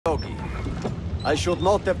Trilogy. I should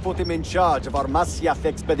not have put him in charge of our Masyaf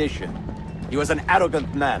expedition. He was an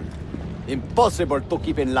arrogant man. Impossible to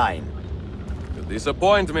keep in line. You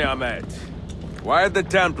disappoint me, Ahmed. Why the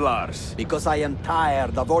Templars? Because I am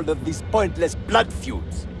tired of all of these pointless blood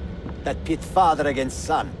feuds that pit father against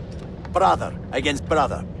son, brother against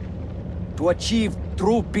brother. To achieve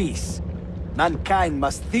true peace, mankind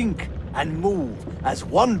must think and move as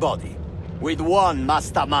one body, with one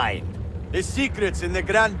mastermind. The secrets in the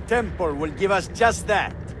Grand Temple will give us just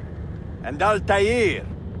that. And Altair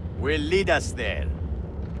will lead us there.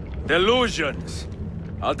 Delusions!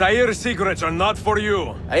 Altair's secrets are not for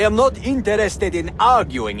you. I am not interested in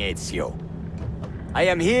arguing, Ezio. I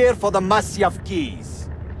am here for the Masyaf keys.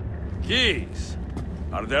 Keys?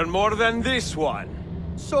 Are there more than this one?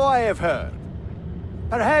 So I have heard.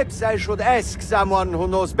 Perhaps I should ask someone who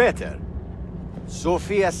knows better.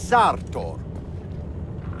 Sophia Sartor.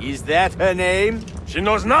 Is that her name? She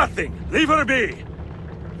knows nothing! Leave her be!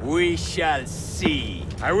 We shall see.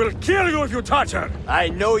 I will kill you if you touch her! I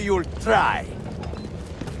know you'll try.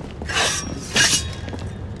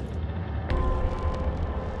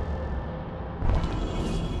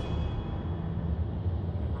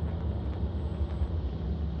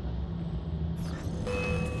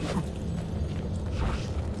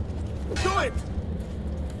 Do it!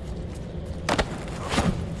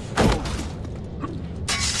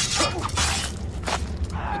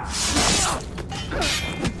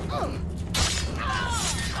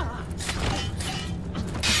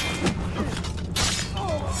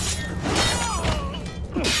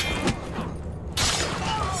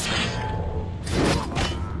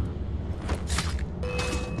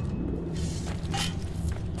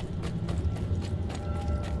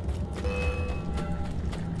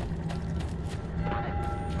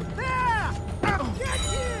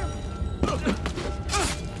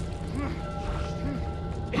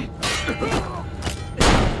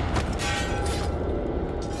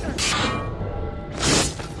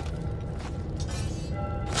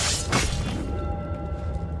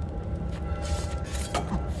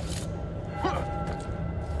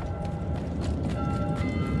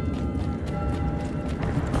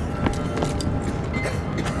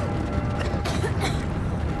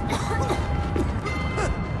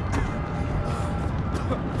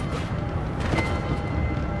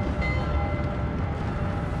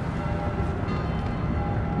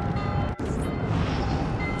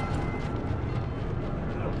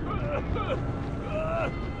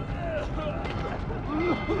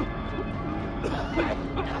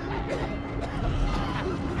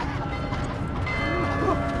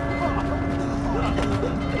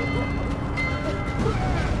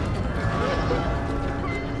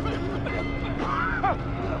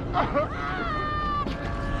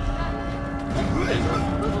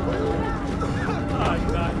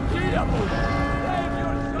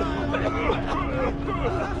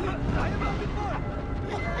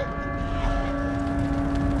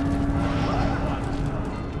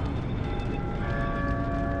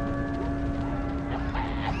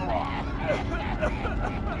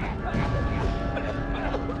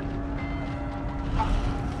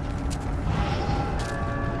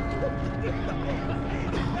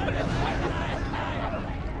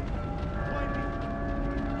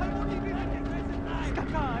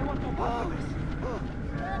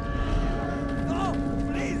 No!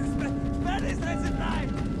 Please! Spare this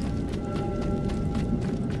time!